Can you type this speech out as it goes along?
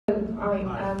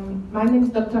My name is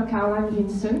Dr. Caroline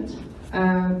Vincent,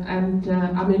 and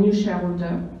I'm a new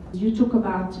shareholder. You talk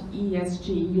about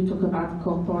ESG, you talk about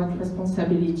corporate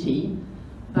responsibility,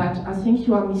 but I think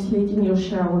you are misleading your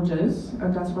shareholders,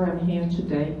 and that's why I'm here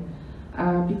today.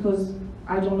 Because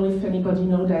I don't know if anybody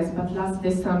knows this, but last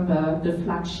December, the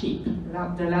flagship,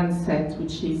 the Lancet,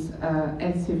 which is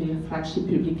Elsevier flagship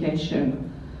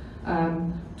publication,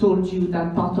 told you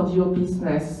that part of your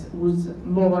business was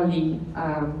morally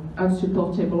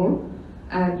unsupportable.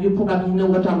 And you probably know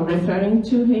what I'm referring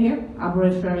to here. I'm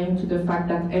referring to the fact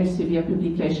that Elsevier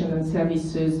publication and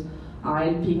services are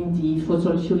helping the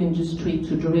fossil fuel industry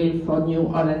to drill for new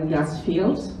oil and gas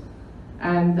fields.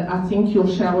 And I think your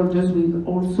shareholders will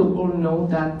also all know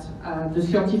that the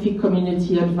scientific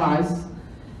community advice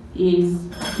is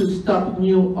to stop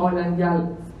new oil and gas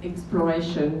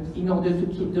exploration in order to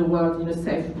keep the world in a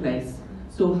safe place.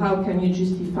 So how can you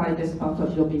justify this part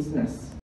of your business?